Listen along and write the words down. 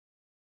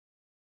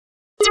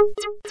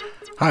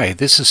Hi,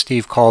 this is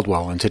Steve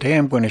Caldwell, and today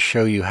I'm going to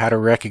show you how to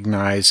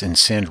recognize and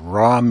send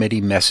raw MIDI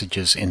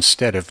messages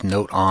instead of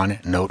note on,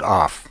 note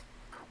off.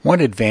 One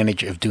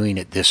advantage of doing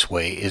it this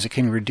way is it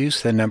can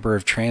reduce the number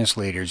of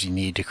translators you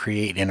need to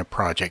create in a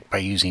project by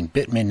using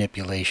bit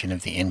manipulation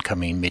of the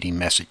incoming MIDI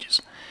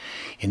messages.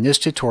 In this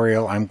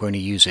tutorial, I'm going to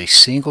use a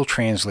single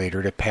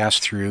translator to pass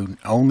through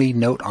only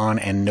note on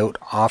and note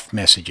off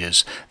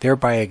messages,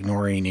 thereby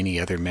ignoring any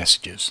other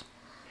messages.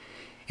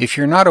 If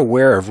you're not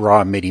aware of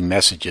raw MIDI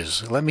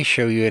messages, let me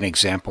show you an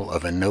example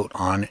of a note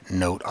on,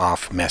 note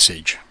off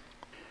message.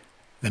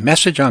 The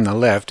message on the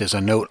left is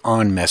a note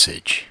on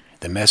message.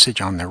 The message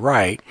on the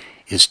right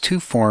is two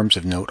forms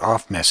of note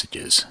off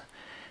messages.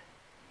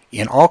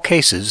 In all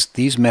cases,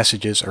 these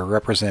messages are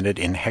represented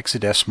in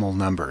hexadecimal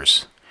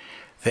numbers.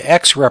 The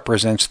X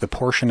represents the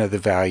portion of the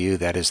value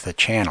that is the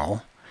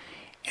channel,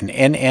 and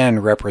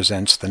NN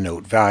represents the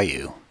note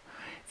value.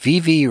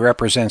 VV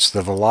represents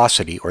the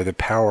velocity or the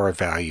power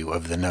value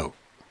of the note.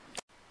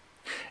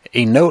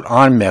 A note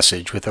on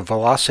message with a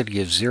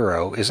velocity of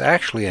 0 is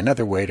actually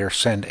another way to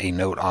send a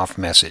note off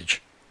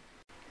message.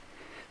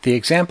 The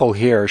example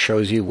here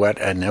shows you what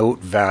a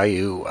note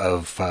value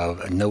of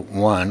note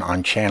 1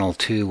 on channel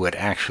 2 would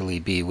actually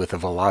be with a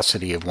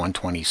velocity of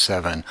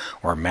 127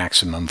 or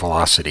maximum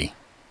velocity.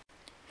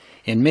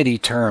 In MIDI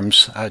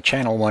terms,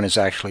 channel 1 is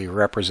actually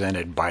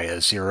represented by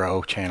a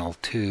 0, channel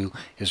 2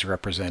 is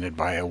represented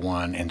by a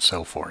 1, and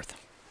so forth.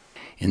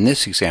 In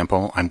this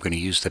example, I'm going to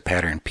use the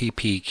pattern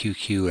PP,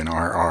 QQ, and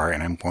RR,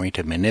 and I'm going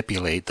to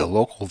manipulate the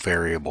local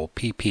variable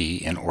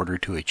PP in order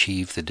to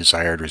achieve the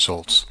desired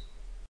results.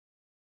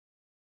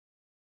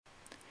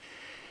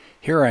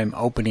 Here I'm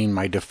opening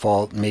my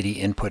default MIDI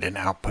input and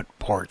output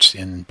ports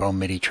in Bome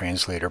MIDI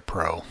Translator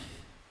Pro.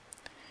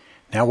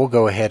 Now we'll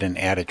go ahead and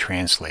add a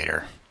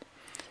translator.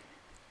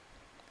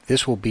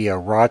 This will be a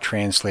raw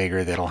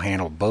translator that will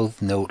handle both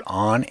note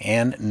on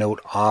and note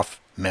off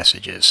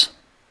messages.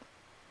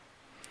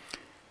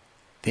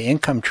 The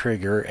income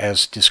trigger,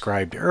 as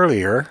described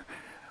earlier,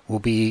 will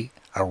be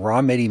a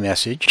raw MIDI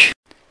message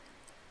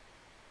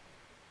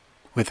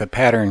with a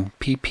pattern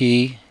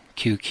PP,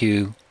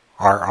 QQ,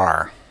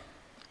 RR.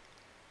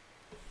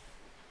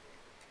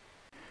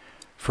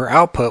 For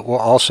output, we'll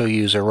also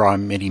use a raw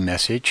MIDI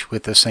message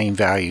with the same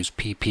values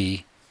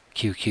PP,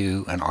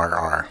 QQ, and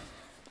RR.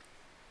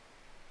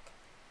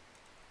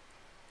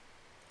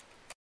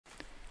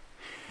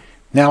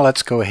 Now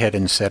let's go ahead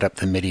and set up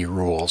the MIDI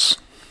rules.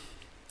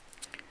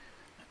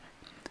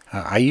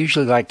 I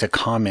usually like to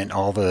comment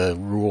all the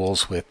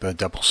rules with a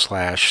double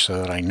slash so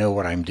that I know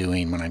what I'm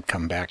doing when I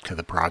come back to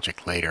the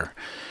project later.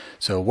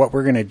 So what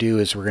we're going to do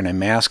is we're going to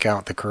mask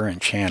out the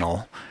current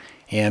channel,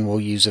 and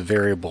we'll use a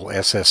variable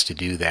SS to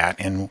do that.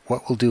 And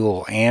what we'll do,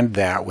 we'll AND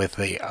that with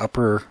the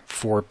upper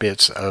 4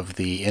 bits of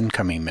the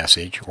incoming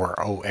message, or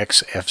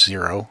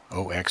OXF0,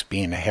 OX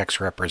being a hex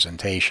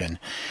representation.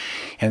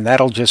 And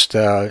that'll just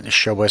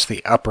show us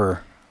the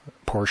upper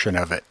portion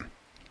of it.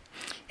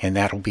 And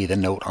that'll be the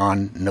note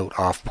on, note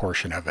off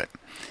portion of it.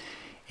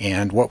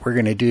 And what we're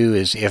going to do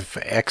is if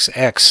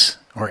XX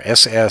or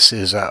SS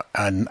is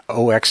an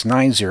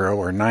OX90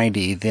 or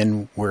 90,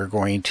 then we're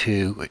going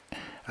to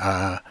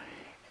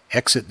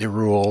exit the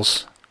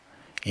rules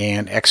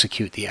and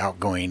execute the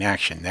outgoing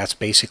action. That's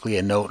basically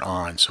a note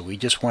on. So we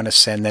just want to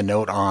send the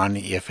note on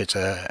if it's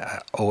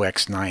a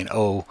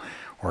OX90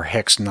 or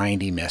hex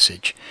 90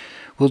 message.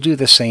 We'll do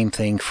the same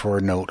thing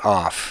for note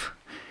off.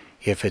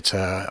 If it's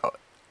a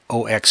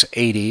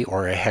OX80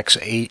 or a hex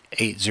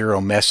 880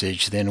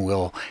 message, then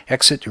we'll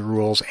exit the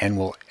rules and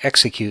we'll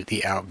execute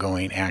the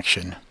outgoing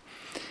action.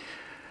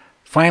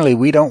 Finally,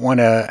 we don't want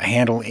to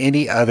handle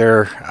any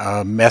other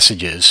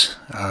messages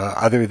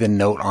other than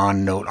note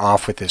on, note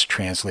off with this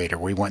translator.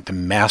 We want to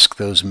mask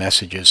those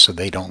messages so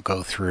they don't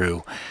go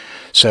through.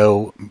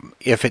 So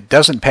if it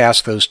doesn't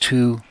pass those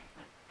two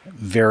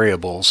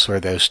variables or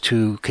those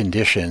two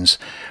conditions,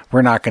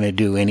 we're not going to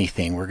do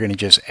anything. We're going to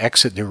just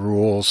exit the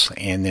rules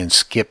and then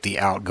skip the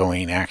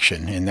outgoing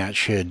action, and that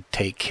should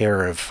take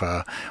care of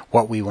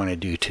what we want to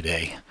do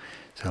today.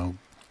 So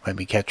let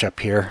me catch up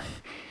here.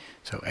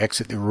 So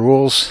exit the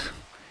rules.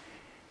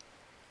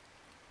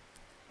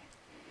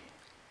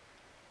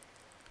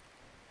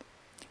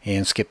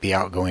 And skip the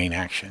outgoing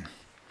action.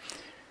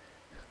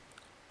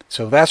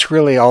 So that's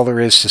really all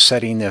there is to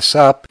setting this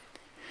up.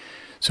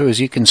 So as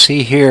you can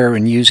see here,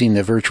 in using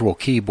the virtual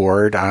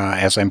keyboard,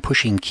 as I'm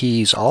pushing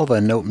keys, all the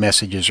note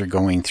messages are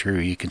going through.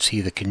 You can see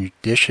the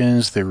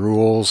conditions, the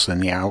rules,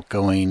 and the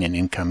outgoing and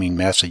incoming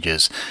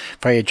messages.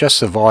 If I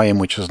adjust the volume,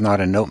 which is not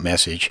a note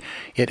message,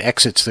 it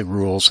exits the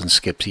rules and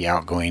skips the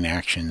outgoing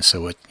action,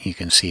 so you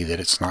can see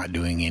that it's not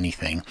doing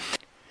anything.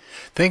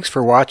 Thanks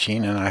for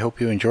watching, and I hope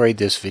you enjoyed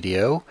this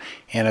video.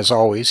 And as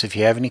always, if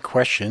you have any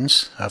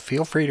questions,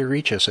 feel free to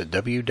reach us at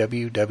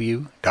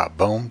www.bome.com.